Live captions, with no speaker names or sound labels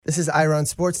This is Ira on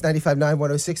Sports 95.9,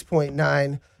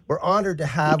 106.9. We're honored to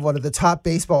have one of the top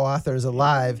baseball authors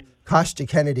alive, Kostya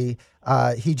Kennedy.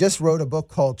 He just wrote a book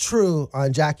called True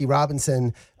on Jackie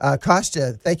Robinson.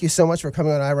 Kostya, thank you so much for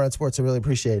coming on Ira on Sports. I really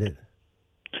appreciate it.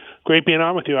 Great being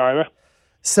on with you, Ira.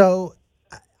 So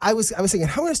I was thinking,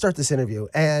 how am I going to start this interview?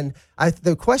 And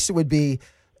the question would be,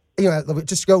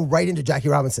 just go right into Jackie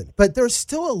Robinson. But there's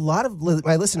still a lot of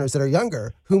my listeners that are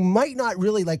younger who might not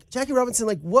really like Jackie Robinson.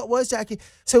 Like, what was Jackie?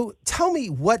 So tell me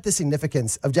what the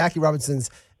significance of Jackie Robinson's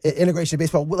integration of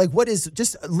baseball, like what is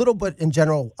just a little bit in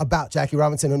general about Jackie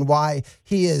Robinson and why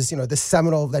he is, this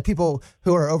seminal that people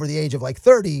who are over the age of like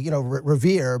 30,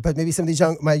 revere, but maybe some of these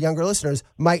my younger listeners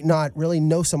might not really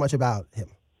know so much about him.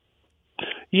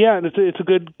 Yeah, it's a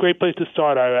great place to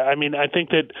start. I mean, I think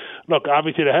that, look,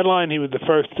 obviously the headline, he was the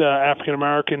first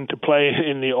African-American to play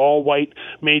in the all-white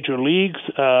major leagues,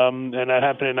 and that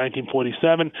happened in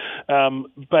 1947.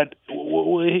 But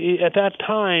at that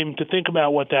time, to think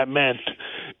about what that meant,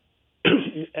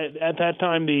 at that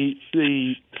time,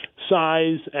 the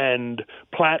size and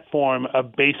platform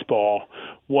of baseball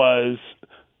was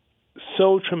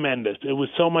so tremendous. It was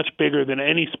so much bigger than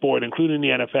any sport, including the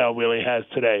NFL, really has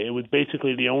today. It was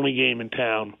basically the only game in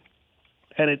town,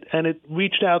 and it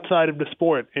reached outside of the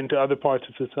sport into other parts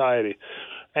of society.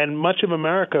 And much of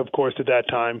America, of course, at that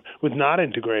time was not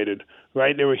integrated,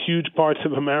 right? There were huge parts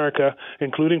of America,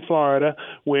 including Florida,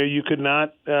 where you could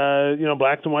not,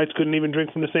 blacks and whites couldn't even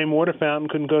drink from the same water fountain,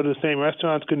 couldn't go to the same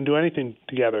restaurants, couldn't do anything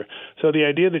together. So the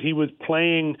idea that he was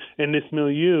playing in this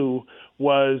milieu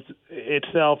was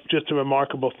itself just a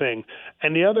remarkable thing.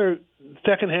 And the other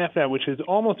second half of that, which is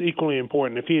almost equally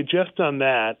important, if he had just done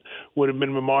that, would have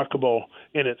been remarkable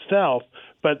in itself.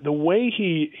 But the way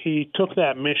he took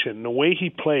that mission, the way he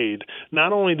played,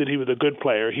 not only that he was a good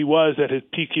player, he was at his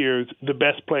peak years the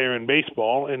best player in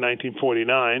baseball in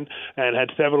 1949 and had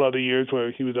several other years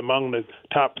where he was among the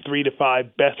top 3 to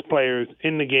 5 best players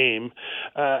in the game.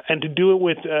 And to do it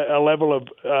with a level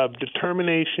of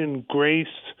determination, grace,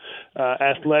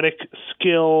 athletic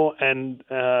skill, and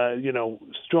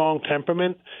strong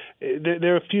temperament.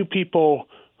 There are a few people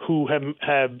who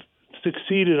have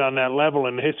succeeded on that level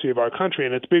in the history of our country,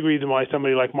 and it's a big reason why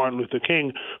somebody like Martin Luther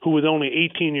King, who was only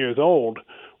 18 years old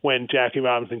when Jackie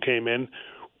Robinson came in,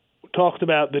 talked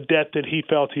about the debt that he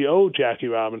felt he owed Jackie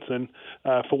Robinson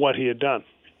for what he had done.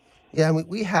 Yeah,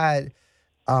 we had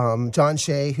John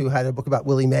Shea, who had a book about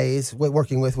Willie Mays,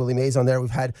 working with Willie Mays on there. We've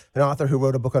had an author who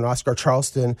wrote a book on Oscar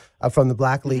Charleston from the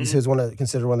Black Leagues, who's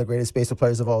considered one of the greatest baseball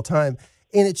players of all time.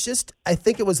 And it's just, I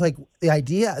think it was like the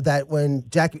idea that when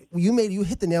you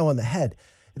hit the nail on the head,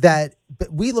 that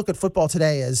we look at football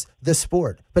today as the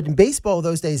sport. But in baseball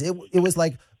those days, it was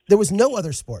like there was no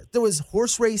other sport. There was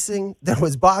horse racing, there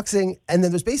was boxing, and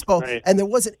then there's baseball. Right. And there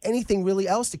wasn't anything really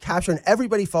else to capture, and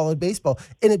everybody followed baseball.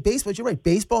 And in baseball, you're right,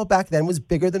 baseball back then was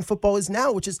bigger than football is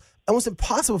now, which is almost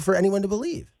impossible for anyone to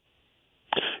believe.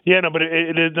 Yeah, no, but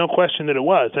there's no question that it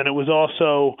was. And it was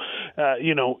also,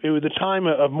 it was a time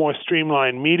of more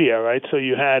streamlined media, right? So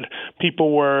you had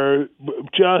people were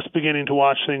just beginning to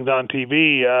watch things on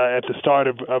TV at the start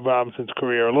of Robinson's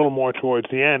career, a little more towards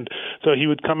the end. So he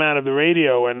would come out of the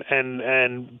radio,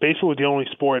 and baseball was the only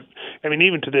sport. I mean,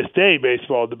 even to this day,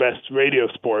 baseball is the best radio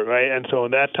sport, right? And so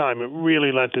in that time, it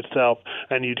really lent itself,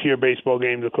 and you'd hear baseball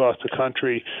games across the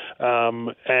country.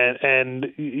 And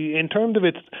in terms of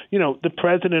its, the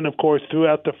president, of course,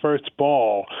 throughout the first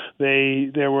ball,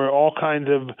 there were all kinds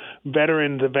of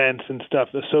veterans events and stuff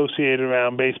associated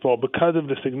around baseball because of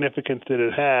the significance that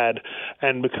it had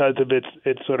and because of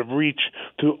its sort of reach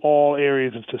to all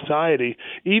areas of society,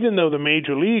 even though the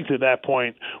major leagues at that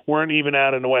point weren't even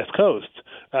out on the West Coast.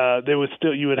 There was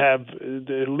still, you would have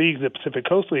the leagues, the Pacific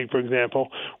Coast League, for example,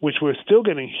 which were still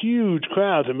getting huge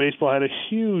crowds, and baseball had a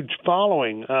huge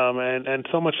following and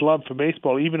so much love for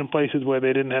baseball, even in places where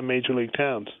they didn't have major league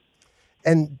towns.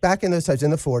 And back in those times,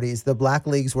 in the 40s, the black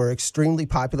leagues were extremely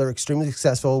popular, extremely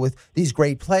successful with these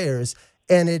great players.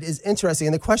 And it is interesting.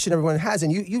 And the question everyone has,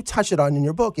 and you touch it on in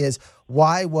your book, is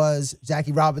why was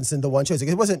Jackie Robinson the one chosen?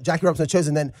 It wasn't Jackie Robinson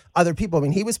chosen, then other people. I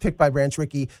mean, he was picked by Branch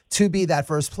Rickey to be that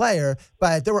first player,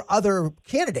 but there were other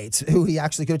candidates who he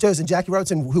actually could have chosen. Jackie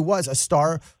Robinson, who was a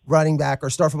star running back or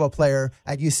star football player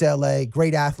at UCLA,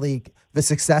 great athlete, the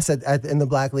success in the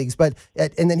black leagues.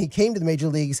 And then he came to the major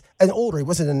leagues and older. He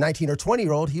wasn't a 19 or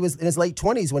 20-year-old. He was in his late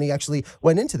 20s when he actually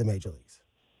went into the major leagues.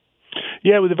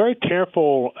 Yeah, it was a very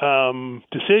careful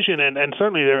decision, and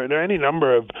certainly there are any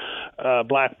number of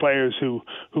black players who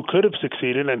could have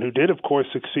succeeded and who did, of course,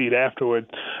 succeed afterward.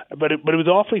 But it was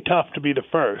awfully tough to be the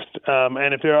first.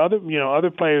 And if there are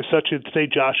other players such as, say,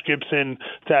 Josh Gibson,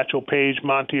 Satchel Paige,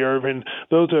 Monty Irvin,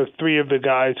 those are three of the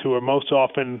guys who are most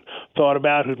often thought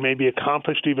about, who'd maybe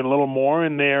accomplished even a little more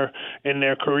in their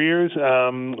careers.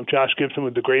 Josh Gibson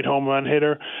was the great home run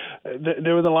hitter.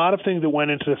 There was a lot of things that went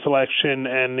into the selection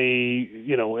and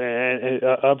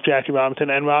of Jackie Robinson,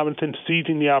 and Robinson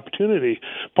seizing the opportunity.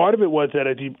 Part of it was that,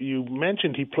 as you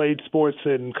mentioned, he played sports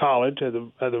in college as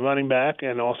a running back,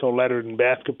 and also lettered in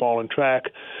basketball and track,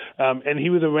 and he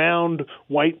was around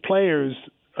white players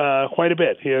quite a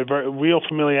bit. He had real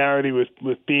familiarity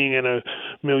with being in a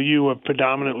milieu of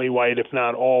predominantly white, if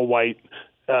not all white,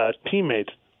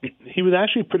 teammates. He was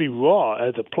actually pretty raw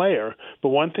as a player, but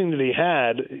one thing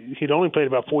that he'd only played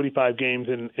about 45 games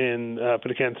for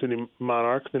the Kansas City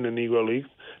Monarchs in the Negro Leagues,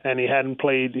 and he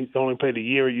only played a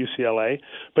year at UCLA,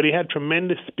 but he had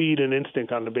tremendous speed and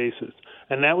instinct on the bases.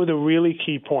 And that was a really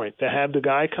key point, to have the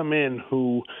guy come in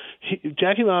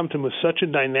Jackie Robinson was such a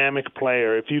dynamic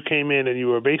player. If you came in and you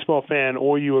were a baseball fan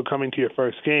or you were coming to your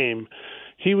first game,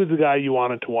 he was the guy you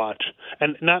wanted to watch.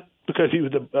 And not because he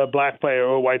was a black player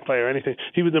or a white player or anything.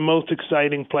 He was the most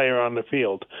exciting player on the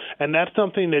field. And that's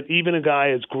something that even a guy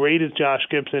as great as Josh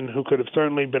Gibson, who could have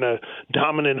certainly been a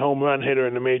dominant home run hitter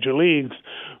in the major leagues,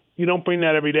 you don't bring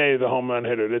that every day as a home run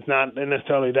hitter. There's not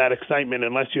necessarily that excitement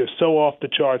unless you're so off the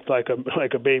charts like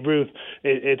a Babe Ruth.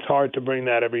 It's hard to bring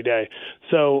that every day.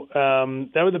 So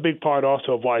that was a big part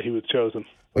also of why he was chosen.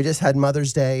 We just had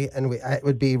Mother's Day, and it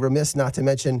would be remiss not to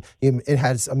mention, it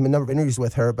had a number of interviews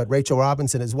with her, but Rachel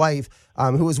Robinson, his wife,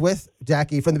 who was with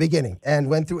Jackie from the beginning and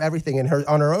went through everything on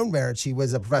her own merit. She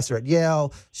was a professor at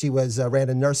Yale. She ran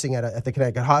a nursing at the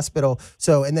Connecticut Hospital.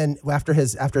 So, and then after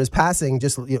his passing,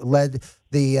 just led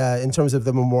in terms of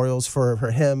the memorials for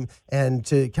him, and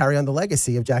to carry on the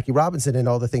legacy of Jackie Robinson and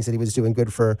all the things that he was doing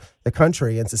good for the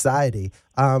country and society.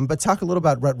 But talk a little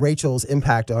about Rachel's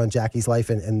impact on Jackie's life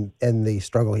and the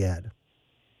struggle he had.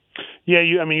 Yeah,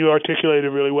 you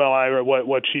articulated really well, Ira,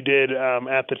 what she did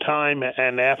at the time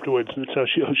and afterwards. So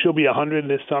she'll be 100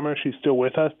 this summer. She's still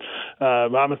with us.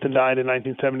 Robinson died in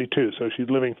 1972, so she's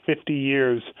living 50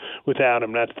 years without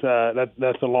him. That's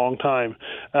a long time.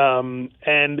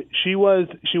 And she was,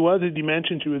 as you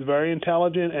mentioned, she was very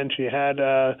intelligent, and she had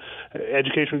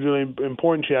education was really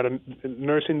important. She had a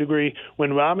nursing degree.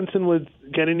 When Robinson was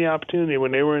getting the opportunity,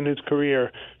 when they were in his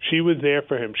career, she was there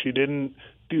for him. She didn't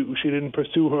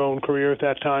pursue her own career at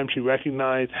that time. She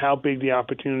recognized how big the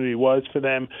opportunity was for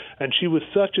them, and she was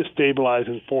such a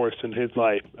stabilizing force in his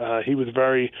life. He was a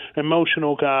very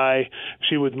emotional guy.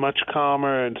 She was much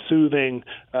calmer and soothing,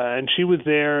 and she was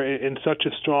there in such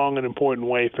a strong and important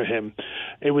way for him.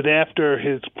 It was after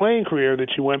his playing career that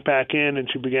she went back in and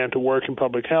she began to work in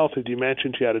public health. As you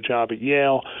mentioned, she had a job at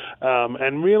Yale,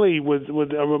 and really was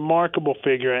a remarkable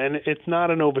figure. And it's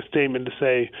not an overstatement to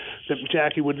say that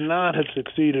Jackie would not have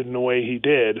succeeded in the way he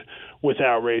did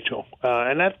without Rachel.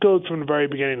 And that goes from the very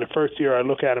beginning. The first year I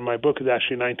look at in my book is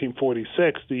actually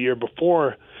 1946, the year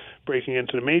before breaking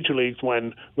into the major leagues,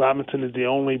 when Robinson is the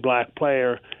only black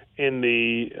player in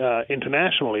the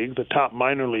International League, the top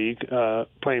minor league,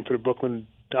 playing for the Brooklyn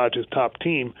Dodgers top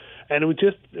team. And it was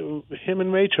just him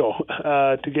and Rachel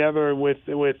together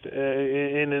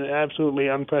in an absolutely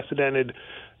unprecedented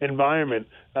environment.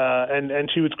 And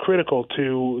she was critical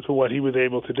to what he was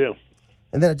able to do.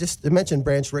 And then just to mention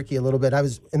Branch Rickey a little bit, I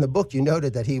was in the book. You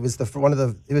noted that he was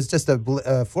he was just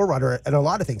a forerunner in a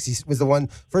lot of things. He was the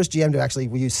first GM to actually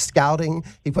use scouting.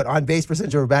 He put on base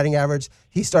percentage over batting average.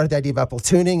 He started the idea about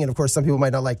platooning, and of course, some people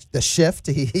might not like the shift.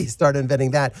 He started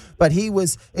inventing that, but he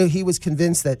was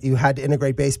convinced that you had to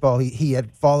integrate baseball. He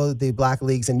had followed the black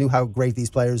leagues and knew how great these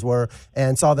players were,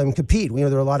 and saw them compete. There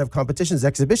were a lot of competitions,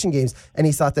 exhibition games, and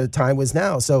he thought that the time was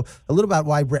now. So a little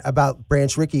about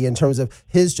Branch Rickey in terms of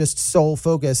his just sole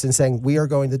focus in saying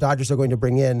the Dodgers are going to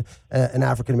bring in an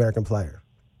African American player.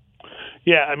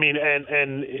 Yeah,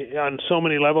 and on so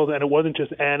many levels, and it wasn't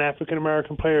just an African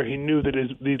American player. He knew that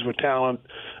these were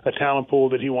a talent pool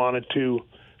that he wanted to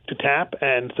tap,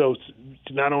 and so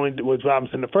not only was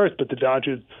Robinson the first, but the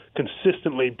Dodgers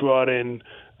consistently brought in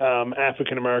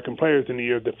African American players in the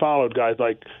years that followed, guys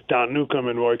like Don Newcombe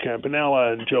and Roy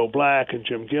Campanella and Joe Black and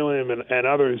Jim Gilliam and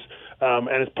others,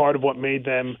 and it's part of what made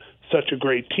them such a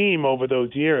great team over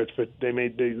those years. But they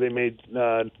made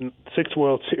 6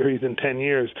 World Series in 10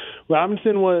 years.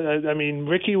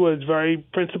 Rickey was very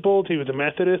principled. He was a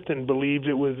Methodist and believed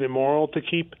it was immoral to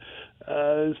keep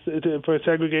for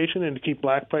segregation and to keep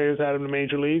black players out of the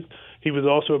major leagues. He was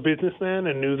also a businessman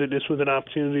and knew that this was an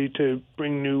opportunity to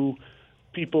bring new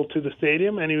people to the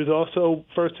stadium. And he was also,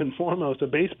 first and foremost, a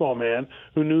baseball man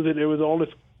who knew that there was all this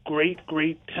great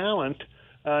talent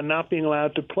not being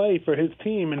allowed to play for his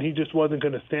team, and he just wasn't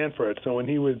going to stand for it. So when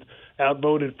he was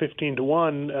outvoted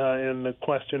 15-1 in the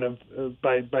question of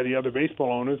by the other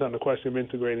baseball owners on the question of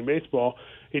integrating baseball,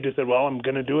 he just said, "Well, I'm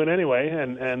going to do it anyway,"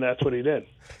 and that's what he did.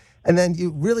 And then you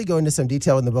really go into some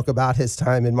detail in the book about his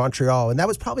time in Montreal. And that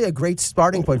was probably a great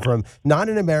starting point for him. Not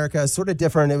in America, sort of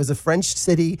different. It was a French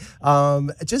city,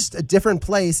 just a different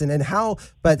place. And how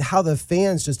the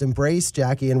fans just embraced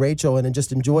Jackie and Rachel and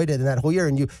just enjoyed it in that whole year.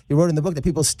 And you wrote in the book that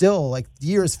people still, like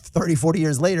years, 30, 40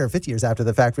 years later, 50 years after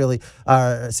the fact, really,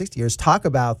 60 years, talk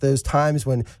about those times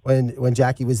when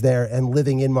Jackie was there and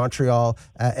living in Montreal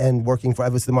and working for,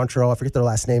 it was the Montreal, I forget the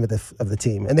last name of the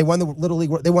team. And they won the Little League,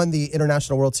 they won the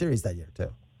International World Series that year too.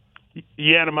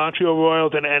 Yeah, the Montreal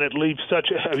Royals, and it leaves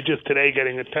I was just today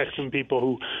getting a text from people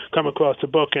who come across the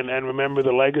book and remember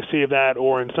the legacy of that,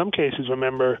 or in some cases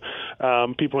remember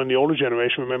people in the older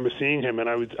generation remember seeing him. And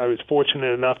I was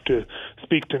fortunate enough to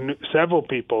speak to several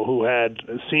people who had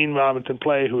seen Robinson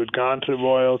play, who had gone to the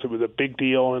Royals. It was a big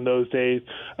deal in those days.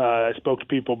 I spoke to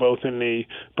people both in the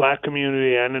black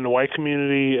community and in the white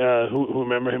community who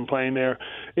remember him playing there.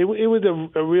 It was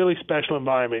a really special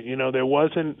environment. You know, there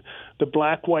wasn't the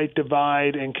black-white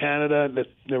divide in Canada. That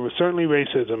there was certainly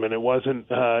racism, and it wasn't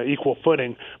equal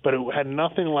footing, but it had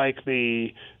nothing like the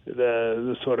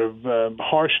sort of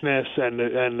harshness and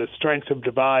the strength of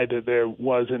divide that there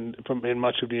was in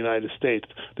much of the United States.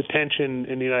 The tension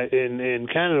in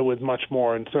Canada was much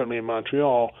more, and certainly in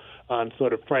Montreal, on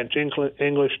sort of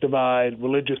French-English divide,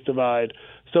 religious divide.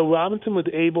 So Robinson was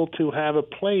able to have a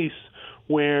place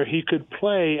where he could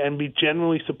play and be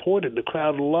generally supported. The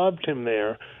crowd loved him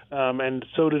there, and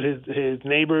so did his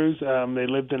neighbors. They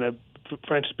lived in a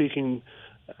French-speaking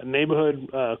neighborhood,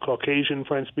 Caucasian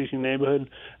French-speaking neighborhood,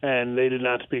 and they did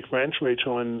not speak French,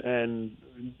 Rachel and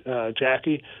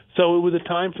Jackie. So it was a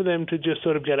time for them to just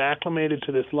sort of get acclimated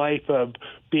to this life of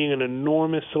being an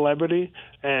enormous celebrity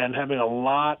and having a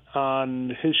lot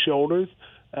on his shoulders,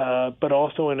 but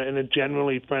also in a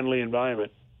generally friendly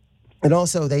environment. And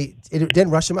also, it didn't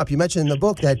rush him up. You mentioned in the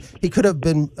book that he could have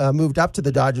been moved up to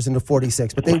the Dodgers into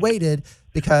 46, but they waited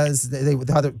because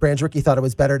Branch Rickey thought it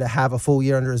was better to have a full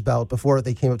year under his belt before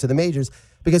they came up to the majors.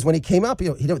 Because when he came up, he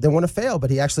didn't want to fail, but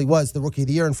he actually was the Rookie of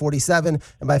the Year in 47,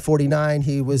 and by 49,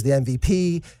 he was the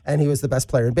MVP, and he was the best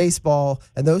player in baseball,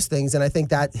 and those things. And I think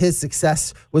that his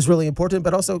success was really important,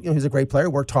 but also, he was a great player,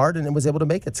 worked hard, and was able to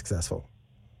make it successful.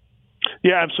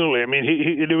 Yeah, absolutely. I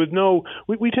mean, there was no.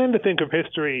 We tend to think of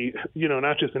history,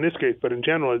 not just in this case, but in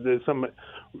general, there's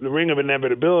the ring of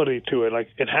inevitability to it. Like,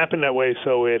 it happened that way,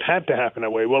 so it had to happen that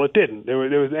way. Well, it didn't. There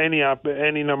was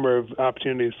any number of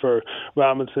opportunities for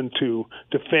Robinson to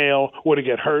fail or to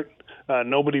get hurt.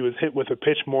 Nobody was hit with a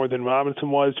pitch more than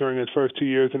Robinson was during his first 2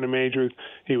 years in the majors.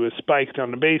 He was spiked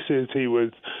on the bases. He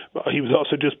was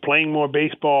also just playing more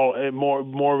baseball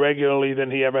more regularly than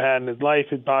he ever had in his life.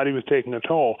 His body was taking a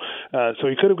toll. So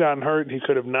he could have gotten hurt. He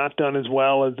could have not done as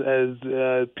well as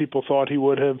people thought he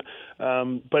would have.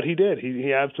 But he did.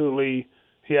 He absolutely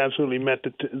met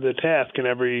the task in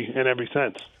every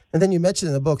sense. And then you mentioned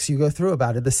in the books, you go through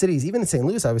about it, the cities, even in St.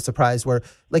 Louis, I was surprised where,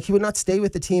 he would not stay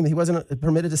with the team. He wasn't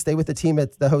permitted to stay with the team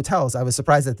at the hotels. I was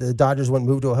surprised that the Dodgers wouldn't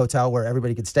move to a hotel where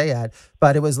everybody could stay at.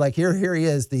 But it was like, here he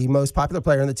is, the most popular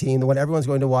player on the team, the one everyone's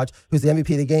going to watch, who's the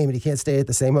MVP of the game, and he can't stay at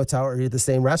the same hotel or the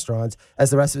same restaurants as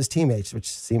the rest of his teammates, which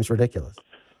seems ridiculous.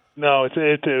 No, it's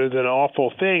an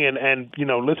awful thing. And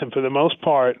listen, for the most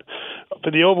part,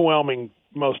 for the overwhelming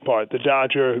most part, the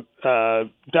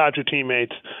Dodger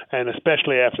teammates, and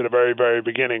especially after the very, very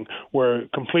beginning, were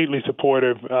completely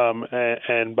supportive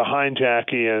and behind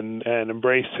Jackie and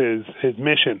embraced his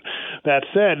mission. That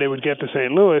said, they would get to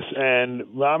St. Louis, and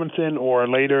Robinson, or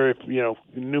later, if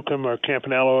Newcomb or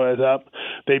Campanello is up,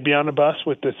 they'd be on the bus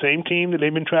with the same team that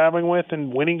they've been traveling with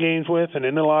and winning games with and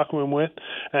in the locker room with,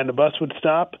 and the bus would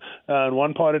stop in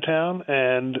one part of town,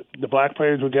 and the black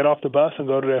players would get off the bus and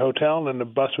go to their hotel, and then the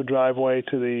bus would drive away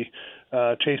to the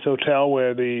Chase Hotel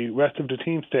where the rest of the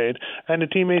team stayed, and the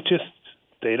teammates just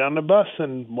stayed on the bus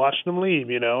and watched them leave,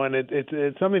 and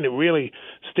it's something that really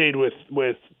stayed with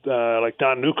like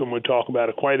Don Newcomb would talk about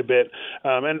it quite a bit,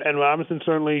 and Robinson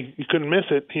certainly, he couldn't miss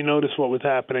it. He noticed what was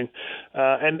happening,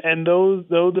 and those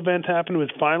events happened.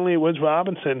 It was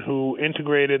Robinson who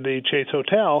integrated the Chase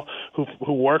Hotel,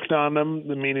 who worked on them,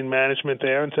 the meeting management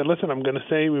there, and said, listen, I'm going to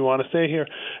stay. We want to stay here,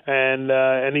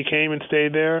 and he came and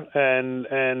stayed there,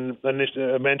 and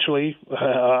eventually,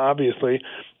 obviously,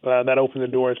 that opened the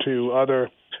door to other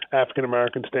African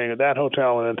Americans staying at that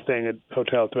hotel and then staying at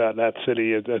hotels throughout that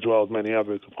city, as well as many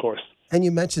others, of course. And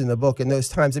you mentioned in the book in those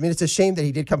times, I mean, it's a shame that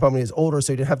he did come home when he was older,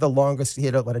 so he didn't have the longest, he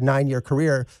had a 9-year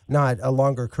career, not a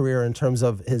longer career in terms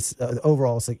of his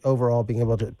overall being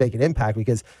able to make an impact,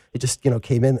 because it just,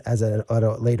 came in at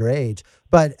a later age.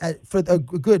 But for a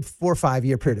good 4 or 5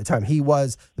 year period of time, he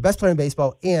was the best player in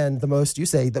baseball and the most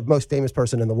famous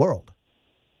person in the world.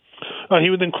 He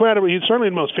was incredible. He's certainly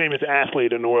the most famous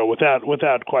athlete in the world,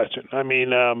 without question. I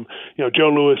mean, Joe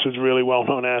Louis was a really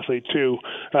well-known athlete too.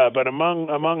 But among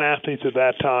athletes at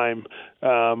that time,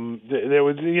 there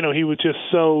was, he was just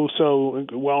so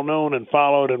well-known and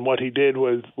followed, and what he did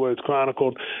was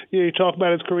chronicled. You talk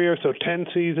about his career. So 10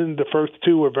 seasons. The first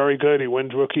 2 were very good. He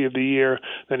wins Rookie of the Year.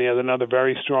 Then he has another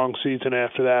very strong season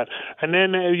after that. And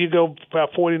then you go about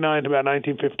 49 to about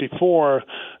 1954,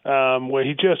 where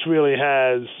he just really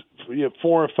has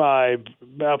 4 or 5,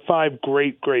 about 5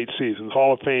 great seasons,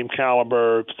 Hall of Fame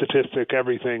caliber, statistic,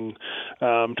 everything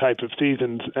type of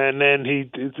seasons. And then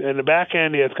in the back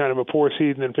end, he has kind of a poor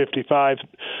season in 55.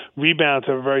 Rebounds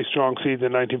have a very strong season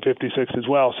in 1956 as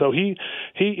well. So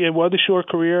it was a short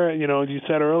career. As you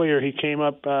said earlier, he came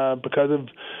up because of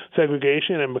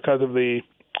segregation and because of the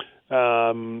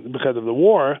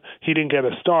war. He didn't get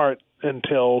a start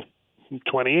until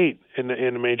 28 in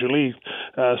the major league.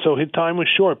 So his time was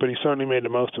short, but he certainly made the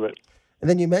most of it. And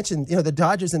then you mentioned, the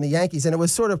Dodgers and the Yankees, and it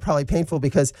was sort of probably painful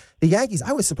because the Yankees,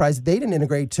 I was surprised they didn't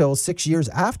integrate till 6 years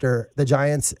after the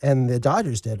Giants and the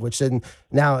Dodgers did, which is,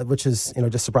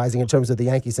 just surprising in terms of the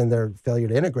Yankees and their failure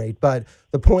to integrate. But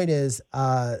the point is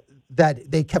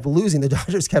that they kept losing. The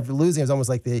Dodgers kept losing. It was almost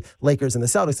like the Lakers and the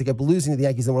Celtics. They kept losing to the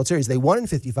Yankees in the World Series. They won in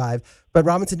 55, but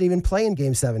Robinson didn't even play in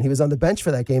Game 7. He was on the bench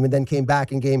for that game and then came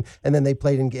back and then they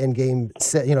played in Game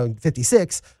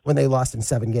 56 when they lost in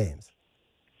 7 games.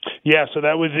 Yeah, so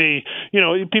that was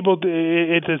people.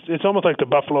 It's almost like the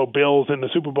Buffalo Bills in the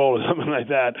Super Bowl or something like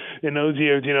that. In those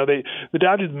years, the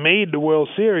Dodgers made the World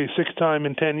Series 6 times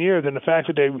in 10 years, and the fact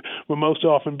that they were most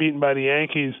often beaten by the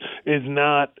Yankees is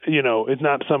not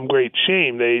some great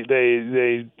shame. They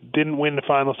didn't win the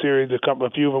final series. A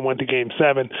few of them went to Game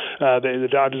 7. The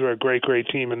Dodgers were a great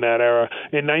team in that era.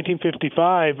 In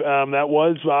 1955, that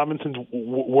was Robinson's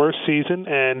worst season,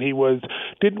 and he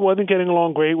wasn't getting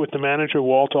along great with the manager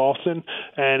Walt Alston.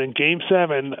 And in Game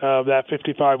 7 of that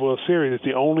 55 World Series, it's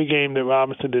the only game that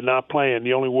Robinson did not play in,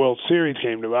 the only World Series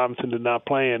game that Robinson did not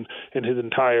play in his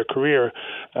entire career.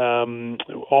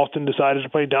 Alston decided to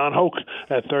play Don Hoke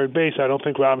at third base. I don't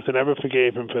think Robinson ever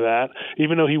forgave him for that.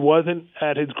 Even though he wasn't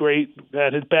at his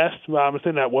best,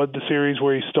 Robinson, that was the series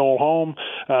where he stole home.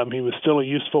 He was still a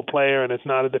useful player, and it's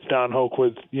not as if Don Hoke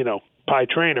was, Pie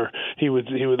Trainer. He was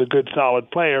a good, solid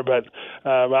player, but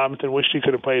Robinson wished he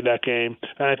could have played that game.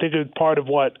 And I think it was part of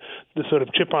what the sort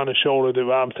of chip on his shoulder that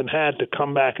Robinson had to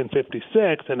come back in 56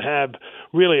 and have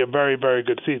really a very, very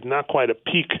good season. Not quite a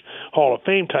peak Hall of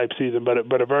Fame type season,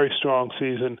 but a very strong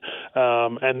season,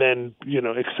 and then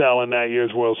excel in that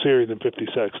year's World Series in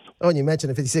 56. Oh, and you mentioned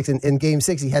in 56, in Game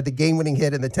 6, he had the game-winning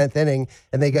hit in the 10th inning,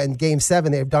 and they got in Game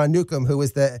 7, they have Don Newcombe, who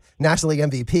was the National League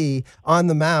MVP, on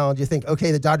the mound. You think,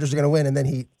 okay, the Dodgers are going to win, and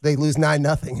then they lose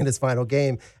 9-0 in his final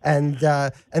game, and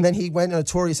then he went on a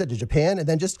tour, you said, to Japan, and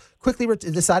then just quickly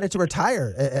decided to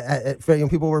retire.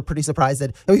 People were pretty surprised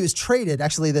that he was traded.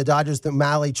 Actually, the Dodgers,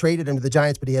 Malley traded him to the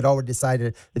Giants, but he had already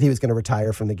decided that he was going to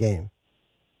retire from the game.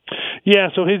 Yeah,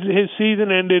 so his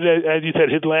season ended, as you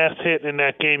said, his last hit in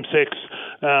that Game 6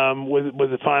 was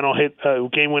the final hit,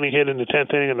 game-winning hit in the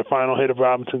 10th inning and the final hit of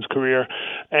Robinson's career.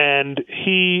 And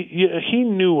he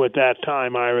knew at that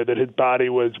time, Ira, that his body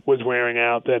was wearing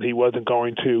out, that he wasn't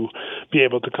going to be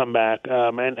able to come back.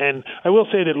 And I will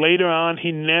say that later on,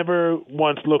 he never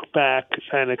once looked back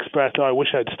and expressed, I wish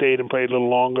I'd stayed and played a little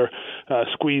longer,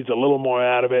 squeezed a little more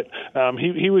out of it.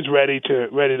 He was ready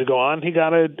to go on. He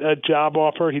got a job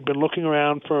offer. He'd been looking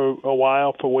around for a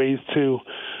while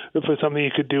for something he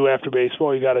could do after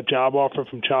baseball. He got a job offer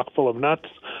from Chock full of Nuts,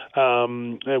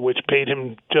 which paid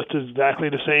him just exactly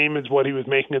the same as what he was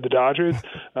making at the Dodgers.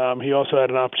 He also had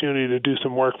an opportunity to do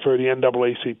some work for the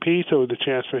NAACP, so it was a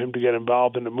chance for him to get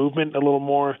involved in the movement a little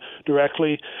more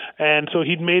directly. And so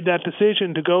he'd made that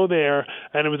decision to go there,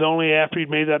 and it was only after he'd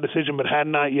made that decision but had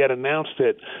not yet announced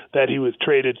it that he was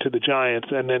traded to the Giants,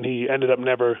 and then he ended up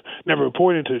never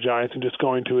reporting to the Giants and just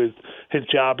going to his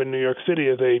job in New York City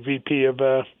as a VP of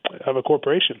a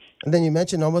corporation. And then you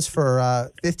mentioned almost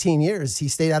for 15 years he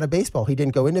stayed out of baseball. He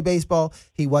didn't go into baseball.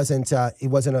 He wasn't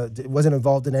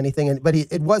involved in anything. But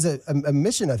it was a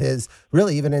mission of his,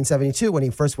 really, even in '72 when he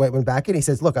first went back in. He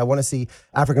says, "Look, I want to see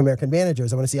African American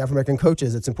managers. I want to see African American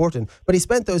coaches. It's important." But he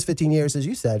spent those 15 years, as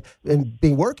you said, in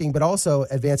being working, but also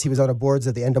advanced. He was on the boards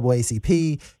of the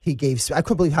NAACP. He gave, I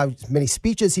couldn't believe how many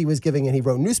speeches he was giving, and he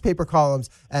wrote newspaper columns,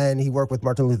 and he worked with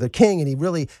Martin Luther King, and he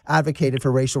really advocated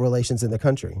for racial relations in the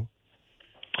country.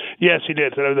 Yes, he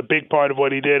did. So that was a big part of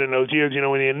what he did in those years.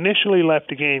 When he initially left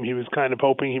the game, he was kind of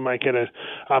hoping he might get an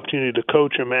opportunity to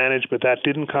coach or manage, but that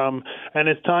didn't come. And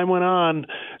as time went on,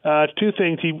 two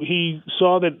things. He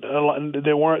saw that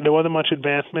there wasn't much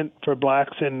advancement for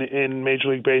blacks in Major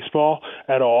League Baseball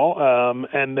at all.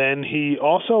 And then he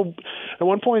also, at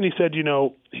one point, he said,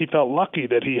 he felt lucky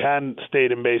that he hadn't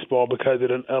stayed in baseball because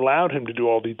it allowed him to do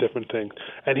all these different things.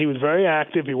 And he was very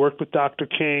active. He worked with Dr.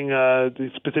 King.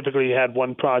 Specifically, he had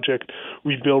one project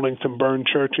rebuilding some burned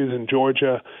churches in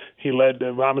Georgia.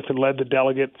 Robinson led the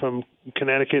delegate from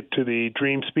Connecticut to the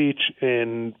Dream speech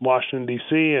in Washington,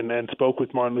 D.C., and spoke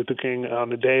with Martin Luther King on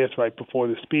the dais right before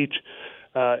the speech.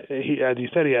 As you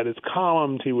said, he had his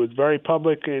columns. He was very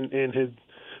public in his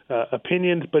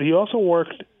opinions, but he also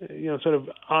worked, sort of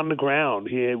on the ground.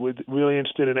 He was really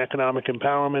interested in economic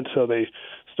empowerment, so they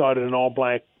started an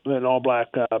all-black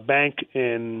bank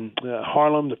in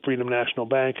Harlem, the Freedom National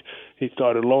Bank. He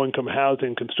started a low-income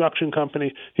housing construction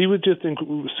company. He was just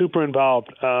super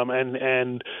involved,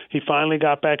 and he finally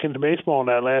got back into baseball in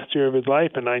that last year of his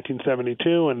life in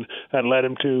 1972, and that led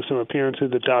him to some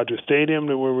appearances at Dodger Stadium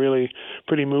that were really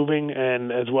pretty moving,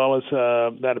 and as well as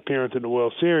that appearance in the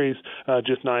World Series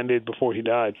just 9 days before he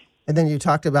died. And then you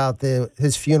talked about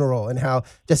his funeral and how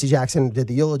Jesse Jackson did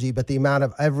the eulogy, but the amount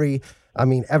of every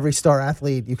star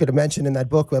athlete you could have mentioned in that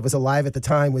book that was alive at the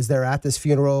time was there at this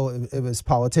funeral. It was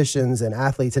politicians and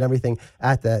athletes and everything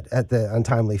at the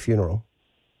untimely funeral.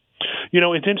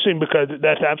 It's interesting because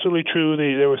that's absolutely true.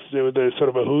 There was sort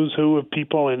of a who's who of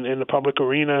people in the public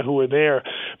arena who were there.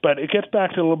 But it gets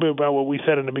back to a little bit about what we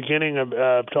said in the beginning of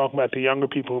talking about the younger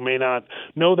people who may not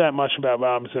know that much about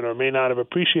Robinson or may not have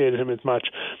appreciated him as much.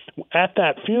 At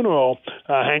that funeral,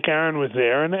 Hank Aaron was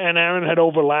there, and Aaron had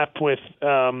overlapped with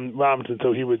Robinson,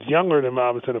 so he was younger than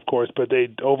Robinson, of course, but they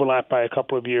overlapped by a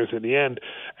couple of years at the end.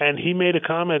 And he made a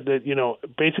comment that,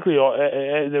 basically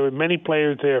there were many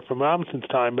players there from Robinson's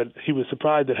time, but he was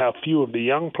surprised at how few of the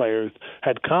young players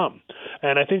had come.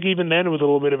 And I think even then it was a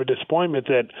little bit of a disappointment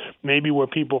that maybe were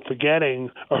people forgetting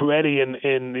already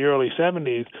in the early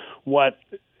 70s what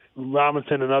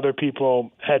Robinson and other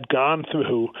people had gone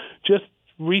through just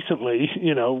recently,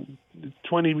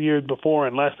 20 years before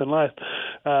and less,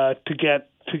 to get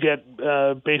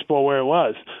baseball where it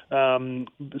was.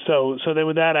 So there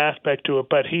was that aspect to it.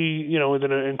 But he, was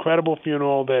an incredible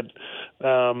funeral that,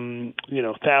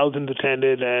 thousands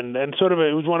attended, and sort of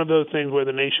it was one of those things where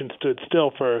the nation stood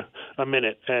still for a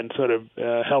minute and sort of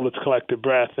held its collective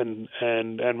breath and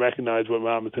recognized what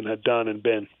Robinson had done and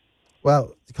been.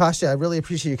 Well, Kostya, I really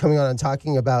appreciate you coming on and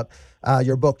talking about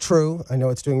your book, True. I know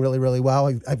it's doing really, really well.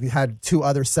 I've had two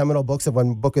other seminal books. I've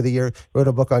won Book of the Year, wrote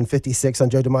a book on 56 on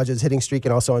Joe DiMaggio's hitting streak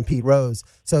and also on Pete Rose,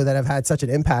 so that have had such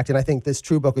an impact. And I think this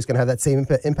True book is going to have that same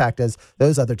impact as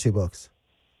those other two books.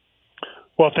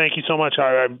 Well, thank you so much.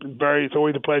 It's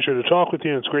always a pleasure to talk with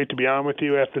you. It's great to be on with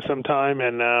you after some time.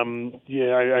 And,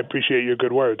 I appreciate your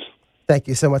good words. Thank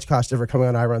you so much, Kostya, for coming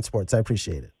on Ira on Sports. I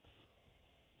appreciate it.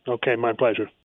 Okay, my pleasure.